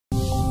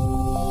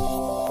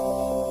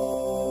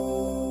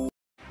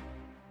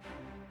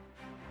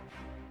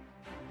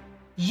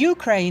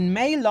Ukraine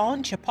may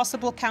launch a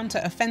possible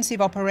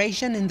counter-offensive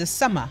operation in the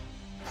summer.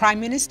 Prime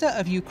Minister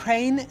of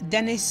Ukraine,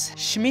 Denis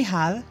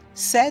Shmyhal,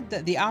 said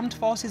that the armed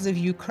forces of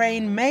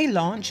Ukraine may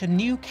launch a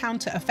new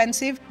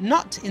counter-offensive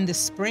not in the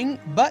spring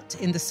but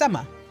in the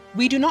summer.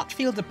 We do not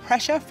feel the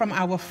pressure from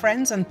our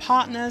friends and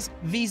partners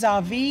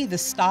vis-à-vis the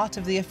start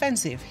of the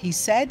offensive, he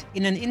said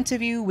in an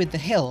interview with The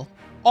Hill.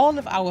 All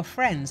of our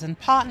friends and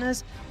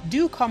partners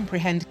do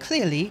comprehend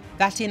clearly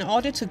that in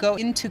order to go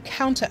into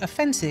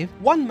counter-offensive,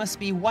 one must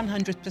be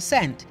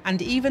 100%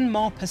 and even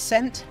more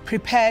percent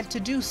prepared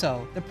to do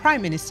so, the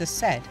Prime Minister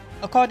said.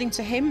 According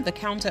to him, the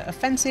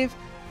counter-offensive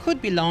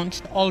could be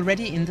launched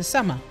already in the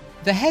summer.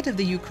 The head of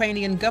the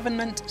Ukrainian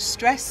government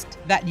stressed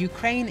that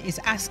Ukraine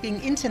is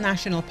asking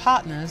international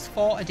partners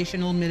for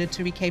additional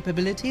military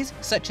capabilities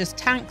such as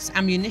tanks,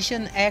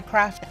 ammunition,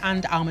 aircraft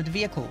and armoured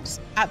vehicles.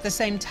 At the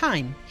same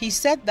time, he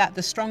said that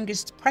the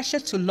strongest pressure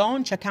to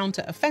launch a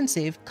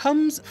counter-offensive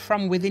comes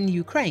from within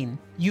Ukraine.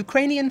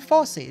 Ukrainian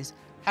forces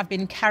have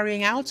been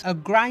carrying out a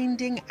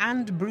grinding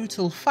and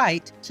brutal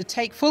fight to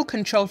take full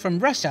control from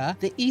Russia,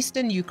 the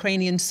eastern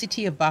Ukrainian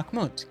city of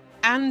Bakhmut,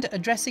 and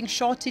addressing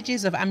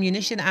shortages of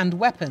ammunition and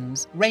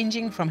weapons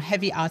ranging from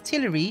heavy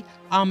artillery,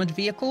 armoured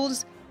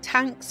vehicles,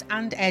 tanks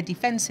and air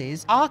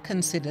defences are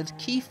considered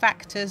key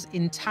factors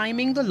in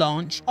timing the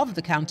launch of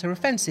the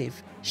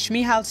counter-offensive.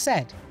 Shmyhal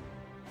said,